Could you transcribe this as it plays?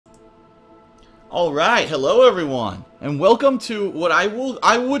Alright, hello everyone, and welcome to what I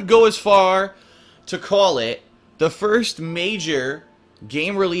would go as far to call it the first major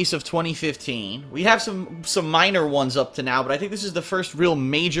game release of 2015. We have some minor ones up to now, but I think this is the first real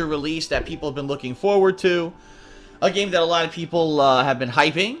major release that people have been looking forward to. A game that a lot of people have been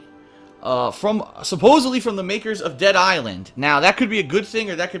hyping, supposedly from the makers of Dead Island. Now, that could be a good thing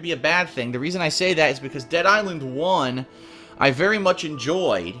or that could be a bad thing. The reason I say that is because Dead Island 1, I very much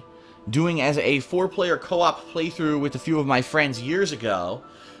enjoyed doing as a 4-player co-op playthrough with a few of my friends years ago.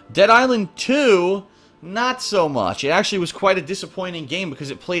 Dead Island 2, not so much. It actually was quite a disappointing game because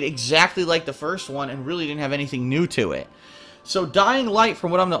it played exactly like the first one and really didn't have anything new to it. So Dying Light,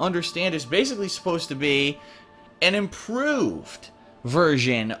 from what I'm to understand, is basically supposed to be an improved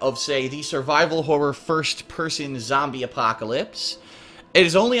version of, say, the survival horror first-person zombie apocalypse. It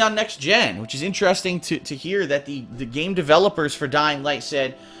is only on next gen, which is interesting to hear that the game developers for Dying Light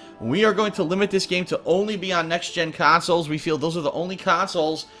said, we are going to limit this game to only be on next-gen consoles. We feel those are the only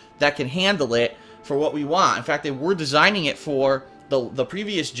consoles that can handle it for what we want. In fact, they were designing it for the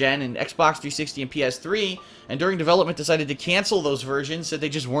previous gen in Xbox 360 and PS3, and during development decided to cancel those versions, said they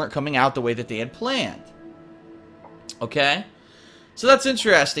just weren't coming out the way that they had planned. Okay? So that's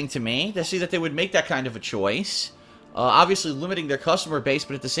interesting to me, to see that they would make that kind of a choice. Obviously limiting their customer base,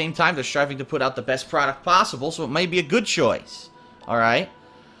 but at the same time, they're striving to put out the best product possible, so it might be a good choice. Alright?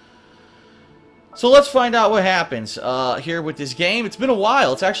 So let's find out what happens here with this game. It's been a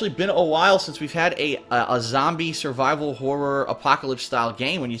while. It's actually been a while since we've had a zombie survival horror apocalypse style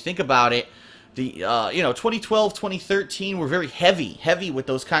game. When you think about it, the 2012, 2013 were very heavy with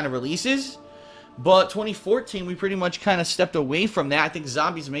those kind of releases. But 2014, we pretty much kind of stepped away from that. I think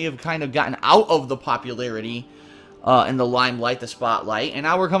zombies may have kind of gotten out of the popularity in the limelight, the spotlight, and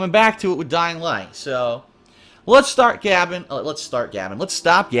now we're coming back to it with Dying Light. So let's stop gabbing.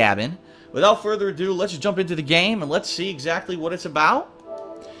 Without further ado, let's jump into the game and let's see exactly what it's about.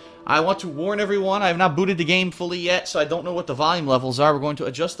 I want to warn everyone, I have not booted the game fully yet, so I don't know what the volume levels are. We're going to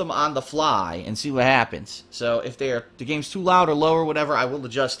adjust them on the fly and see what happens. So if the game's too loud or low or whatever, I will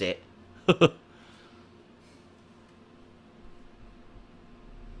adjust it.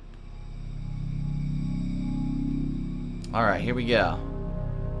 Alright, here we go.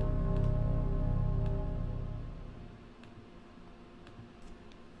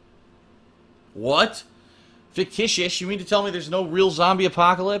 What? Fictitious? You mean to tell me there's no real zombie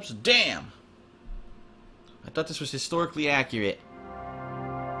apocalypse? Damn! I thought this was historically accurate.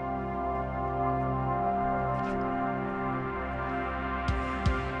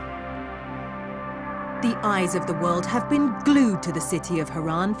 The eyes of the world have been glued to the city of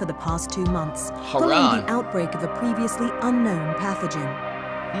Haran for the past 2 months, following the outbreak of a previously unknown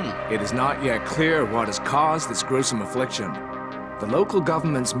pathogen. It is not yet clear what has caused this gruesome affliction. The local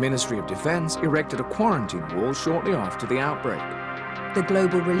government's Ministry of Defense erected a quarantine wall shortly after the outbreak. The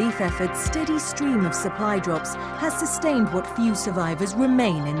global relief effort's steady stream of supply drops has sustained what few survivors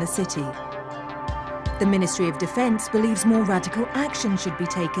remain in the city. The Ministry of Defense believes more radical action should be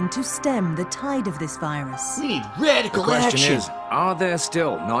taken to stem the tide of this virus. We need radical action! The question is, are there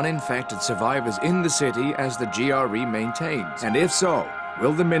still non-infected survivors in the city as the GRE maintains? And if so,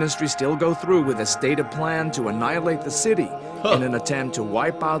 will the Ministry still go through with a stated plan to annihilate the city in an attempt to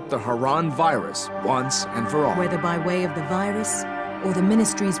wipe out the Haran virus once and for all? Whether by way of the virus or the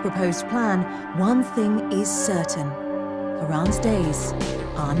Ministry's proposed plan, one thing is certain. Haran's days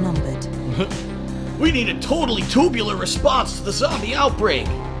are numbered. We need a totally tubular response to the zombie outbreak.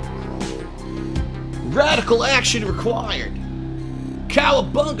 Radical action required.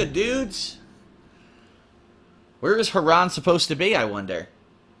 Cowabunga, dudes. Where is Haran supposed to be, I wonder?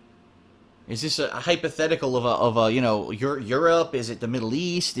 Is this a hypothetical of a Europe? Is it the Middle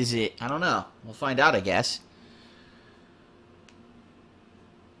East? Is it, I don't know. We'll find out, I guess.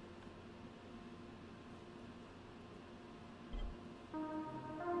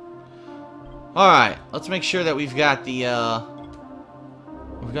 Alright, let's make sure that we've got the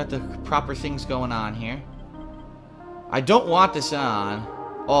proper things going on here. I don't want this on.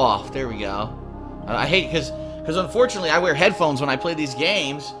 Off, there we go. I hate, because unfortunately I wear headphones when I play these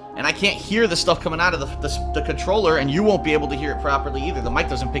games, and I can't hear the stuff coming out of the controller, and you won't be able to hear it properly either. The mic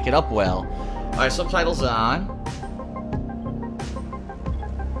doesn't pick it up well. Alright, subtitles on.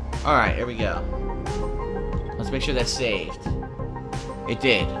 Alright, here we go. Let's make sure that's saved. It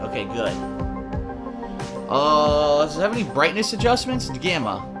did. Okay, good. Does it have any brightness adjustments? The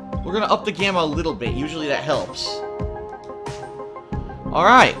gamma. We're gonna up the gamma a little bit. Usually that helps.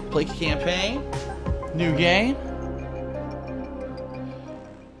 Alright, play campaign. New game.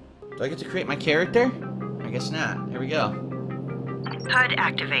 Do I get to create my character? I guess not. Here we go. HUD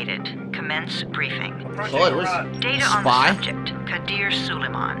activated. commence briefing. Blood, what is Data on the subject, Kadir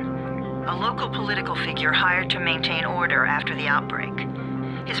Suleiman, a local political figure hired to maintain order after the outbreak.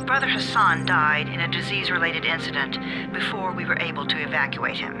 His brother Hassan died in a disease-related incident before we were able to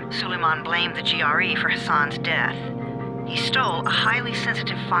evacuate him. Suleiman blamed the GRE for Hassan's death. He stole a highly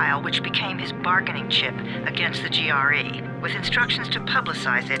sensitive file which became his bargaining chip against the GRE, with instructions to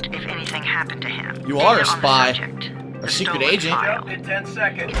publicize it if anything happened to him. You are a Data on the spy. subject, A the secret stolen agent. file. In 10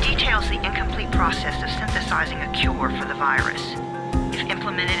 seconds. It details the incomplete process of synthesizing a cure for the virus. If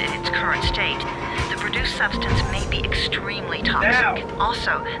implemented in its current state, the produced substance may be extremely toxic.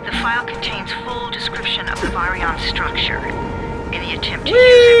 Also, the file contains full description of the virion's structure. Any attempt to use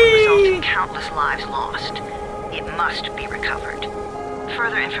it will result in countless lives lost. It must be recovered.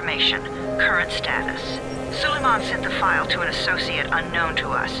 Further information, current status. Suleiman sent the file to an associate unknown to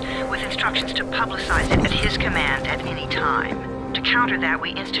us, with instructions to publicize it at his command at any time. To counter that,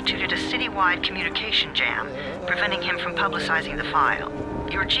 we instituted a citywide communication jam, preventing him from publicizing the file.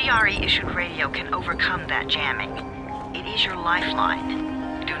 Your GRE-issued radio can overcome that jamming. It is your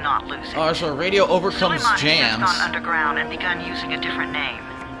lifeline. Do not lose it. Oh, so radio overcomes Suleiman jams. has gone underground and begun using a different name.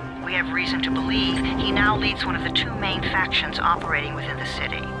 We have reason to believe he now leads one of the two main factions operating within the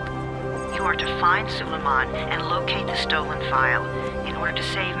city. You are to find Suleiman and locate the stolen file in order to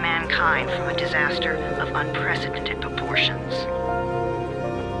save mankind from a disaster of unprecedented proportions.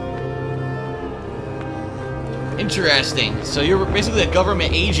 Interesting. So you're basically a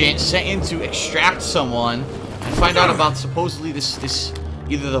government agent sent in to extract someone and find out about supposedly this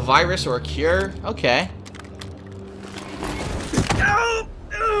either the virus or a cure. Okay.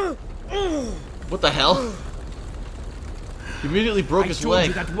 What the hell? He immediately broke his told leg.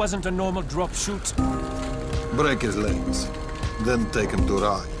 you that wasn't a normal drop shoot. Break his legs, then take him to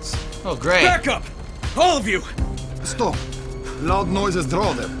rides. Oh, great. Back up! All of you! Stop! Loud noises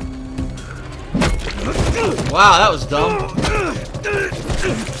draw them. Wow, that was dumb.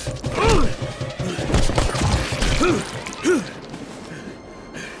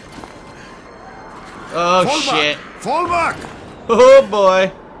 Oh, Fall shit. back! Fall back! Oh,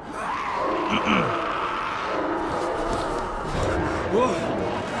 boy.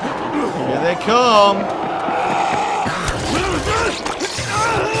 Here they come.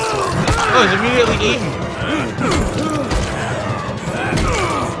 Oh, he's immediately eaten.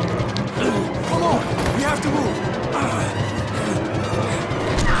 Come on! We have to move!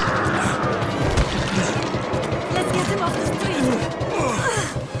 Let's get him off the street.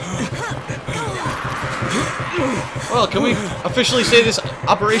 Well, can we officially say this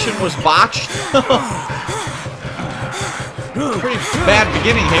operation was botched? Pretty bad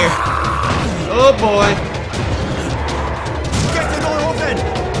beginning here. Oh boy. Get the door open!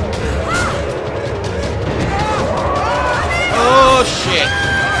 Oh shit.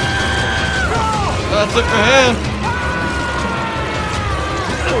 That's it for him.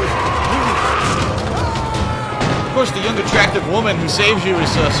 Of course, the young attractive woman who saves you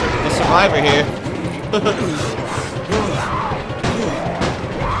is the survivor here.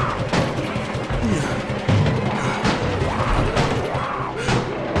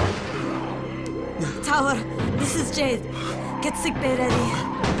 Tower, this is Jade. Get sick bay ready.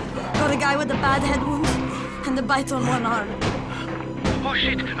 Got a guy with a bad head wound and a bite on one arm. Oh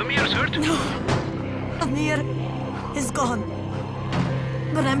shit, Amir's hurt? Amir is gone.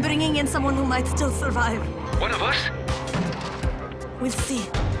 But I'm bringing in someone who might still survive. One of us? We'll see.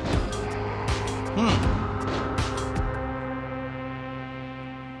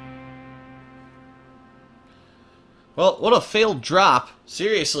 Well, what a failed drop.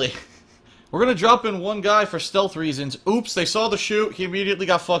 Seriously. We're gonna drop in one guy for stealth reasons. Oops, they saw the shoot. He immediately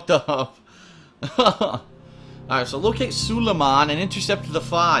got fucked up. Alright, so locate Suleiman and intercept the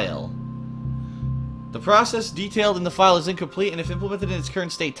file. The process detailed in the file is incomplete, and if implemented in its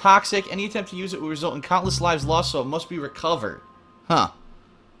current state, toxic. Any attempt to use it will result in countless lives lost, so it must be recovered. Huh.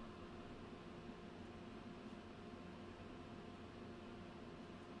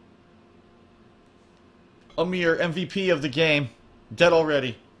 Amir, MVP of the game. Dead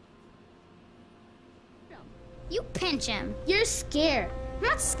already. You pinch him. You're scared. I'm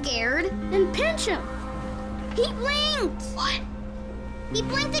not scared. Then pinch him. He blinked. What? He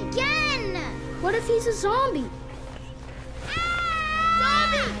blinked again. What if he's a zombie?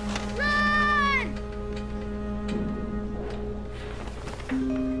 Ah! Zombie! Run!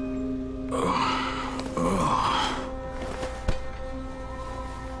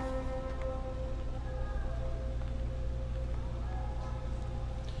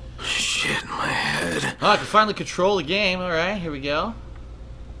 Shit, my head. Oh, I can finally control the game. Alright, here we go.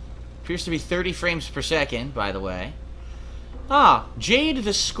 Appears to be 30 frames per second, by the way. Ah, Jade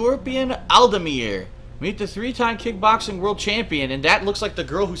the Scorpion Aldemir. Meet the 3-time kickboxing world champion, and that looks like the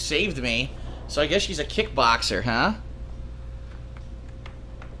girl who saved me. So I guess she's a kickboxer, huh?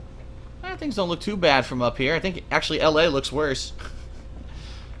 Things don't look too bad from up here. I think actually LA looks worse.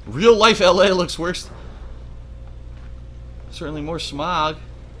 Real life LA looks worse. Certainly more smog.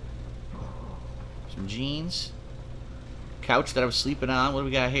 Some jeans. Couch that I was sleeping on. What do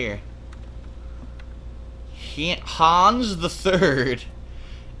we got here? Hans the Third.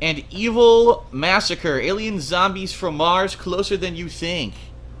 And Evil Massacre. Alien zombies from Mars closer than you think.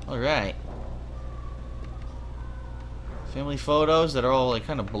 Alright. Family photos that are all like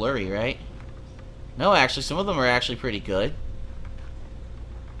kind of blurry, right? No, actually, some of them are actually pretty good.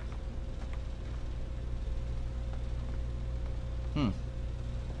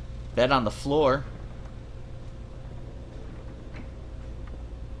 Bed on the floor.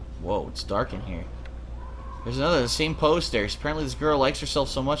 Whoa, it's dark in here. There's another, the same posters. Apparently this girl likes herself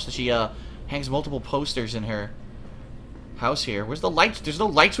so much that she hangs multiple posters in her house here. Where's the light? There's no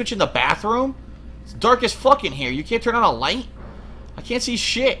light switch in the bathroom? It's dark as fuck in here. You can't turn on a light? I can't see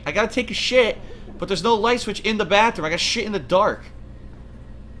shit. I gotta take a shit, but there's no light switch in the bathroom. I got shit in the dark.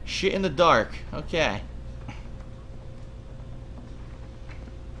 Shit in the dark. Okay.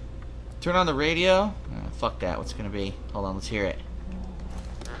 Turn on the radio. Oh, fuck that. What's it gonna be? Hold on, let's hear it.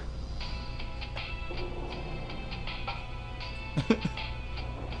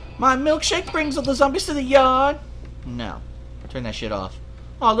 My milkshake brings all the zombies to the yard. No. Turn that shit off.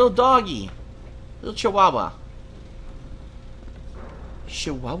 Oh, little doggy. Little chihuahua.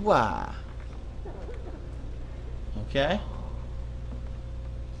 Chihuahua. Okay.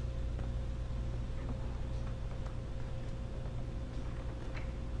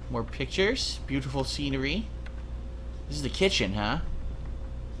 More pictures. Beautiful scenery. This is the kitchen, huh?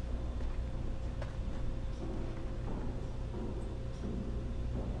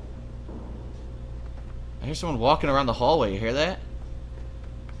 I hear someone walking around the hallway. You hear that?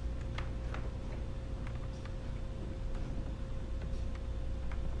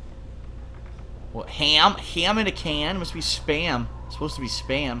 What? Ham? Ham in a can? It must be spam. It's supposed to be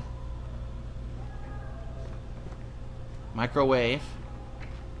spam. Microwave.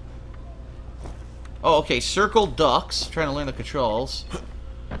 Oh, okay. Circle ducks. Trying to learn the controls.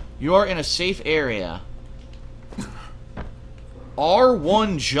 You are in a safe area.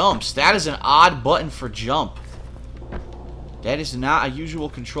 R1 jumps. That is an odd button for jump. That is not a usual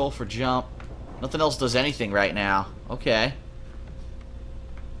control for jump. Nothing else does anything right now. Okay.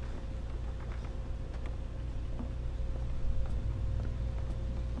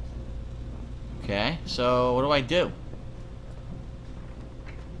 Okay, so what do I do?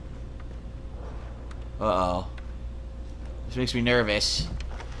 Uh-oh. This makes me nervous.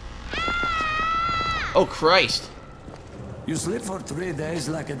 Oh, Christ. You sleep for 3 days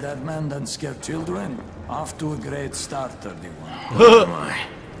like a dead man, then scare children? Off to a great start, 31. Oh my.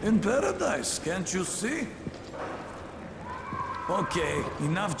 In paradise, can't you see? Okay,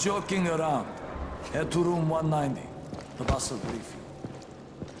 enough joking around. Head to room 190. The boss will brief you.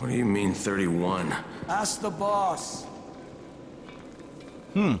 What do you mean, 31? Ask the boss.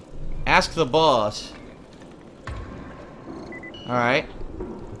 Ask the boss. Alright.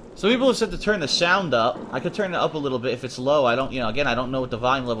 Some people have said to turn the sound up. I could turn it up a little bit if it's low. I don't, again, I don't know what the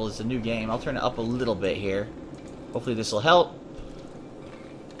volume level is. It's a new game. I'll turn it up a little bit here. Hopefully this will help.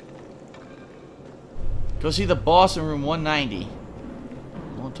 Go see the boss in room 190.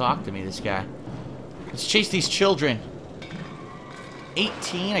 Don't talk to me, this guy. Let's chase these children.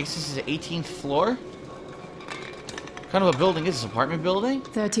 18? I guess this is the 18th floor? What kind of a building is this? Apartment building?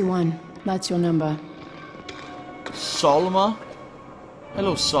 31. That's your number. Salma?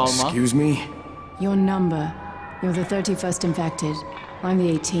 Hello, Salma. Excuse me? Your number. You're the 31st infected. I'm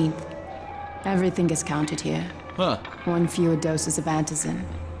the 18th. Everything is counted here. Huh. 1 fewer doses of antizin.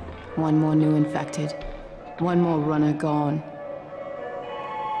 1 more new infected. 1 more runner gone.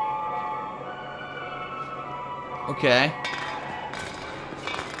 Okay.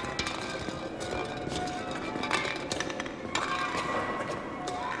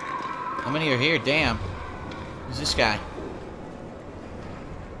 How many are here? Damn. Who's this guy?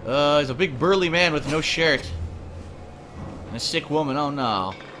 He's a big burly man with no shirt. And a sick woman. Oh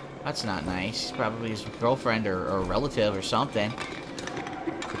no. That's not nice. He's probably his girlfriend or relative or something.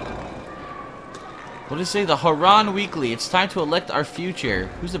 What does it say? The Haran Weekly. It's time to elect our future.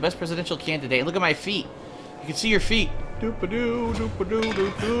 Who's the best presidential candidate? Look at my feet. You can see your feet. Doop-a-doo, doop-a-doo,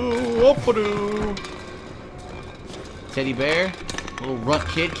 doop-a-doo, whoop-a-doo. Teddy bear. Little runt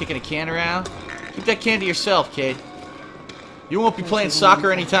kid kicking a can around. Keep that can to yourself, kid. You won't be playing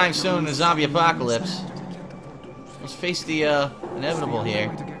soccer anytime soon in the zombie apocalypse. Let's face the inevitable here.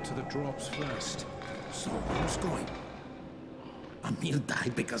 To get to the drops first. So who's going? Amir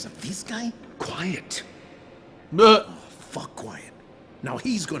died because of this guy? Quiet. Oh, fuck quiet. Now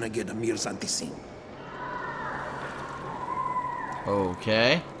he's gonna get Amir's anti-scene.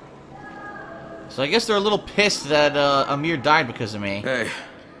 Okay. So I guess they're a little pissed that Amir died because of me. Hey,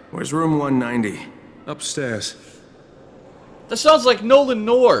 where's room 190? Upstairs. That sounds like Nolan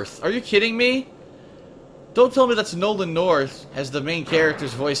North. Are you kidding me? Don't tell me that's Nolan North as the main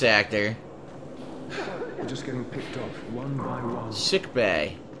character's voice actor. We're just getting picked off one by one. Sick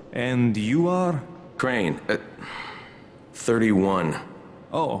bay. And you are? Crane, 31.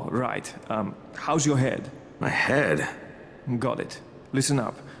 Oh, right. How's your head? My head? Got it. Listen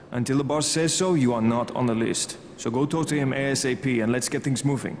up. Until the boss says so, you are not on the list. So go talk to him ASAP and let's get things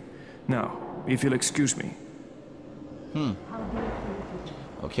moving. Now, if you'll excuse me.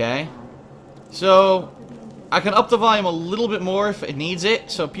 Okay. So, I can up the volume a little bit more if it needs it.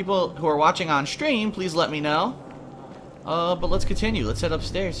 So people who are watching on stream, please let me know. But let's continue. Let's head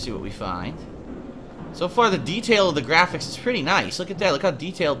upstairs and see what we find. So far, the detail of the graphics is pretty nice. Look at that. Look how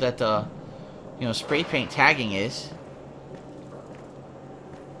detailed that, you know, spray paint tagging is.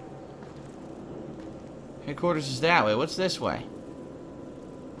 Headquarters is that way. What's this way?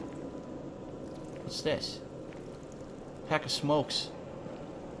 What's this? Pack of smokes.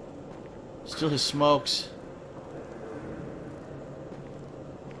 Still his smokes.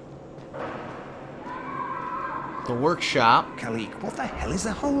 The workshop. Khalik, what the hell is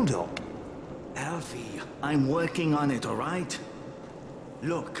the holdup? Alfie, I'm working on it, alright?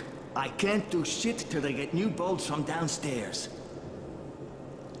 Look, I can't do shit till they get new bolts from downstairs.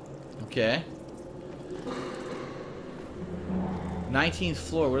 Okay. 19th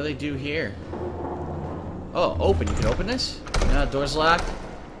floor, what do they do here? Oh, open. You can open this? No, door's locked.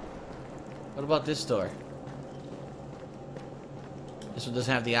 What about this door? This one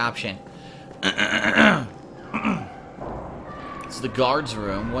doesn't have the option. It's the guards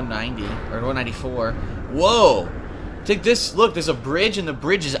room, 190, or 194. Whoa! Take this, look, there's a bridge and the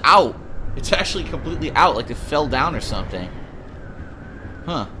bridge is out. It's actually completely out, like it fell down or something.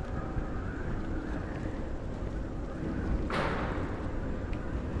 Huh.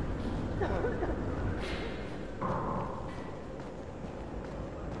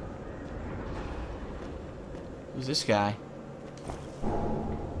 Who's this guy?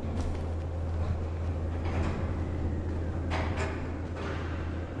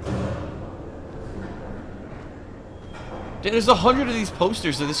 Dude, there's 100 of these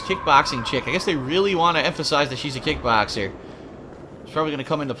posters of this kickboxing chick. I guess they really want to emphasize that she's a kickboxer. It's probably going to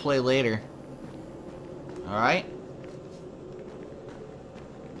come into play later. Alright.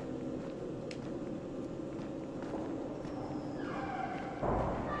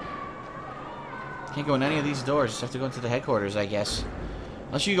 Can't go in any of these doors. Just have to go into the headquarters, I guess.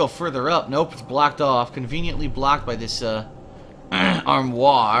 Unless you go further up. Nope, it's blocked off. Conveniently blocked by this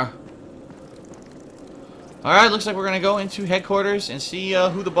armoire. Alright, looks like we're going to go into headquarters and see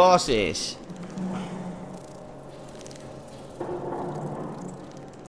who the boss is.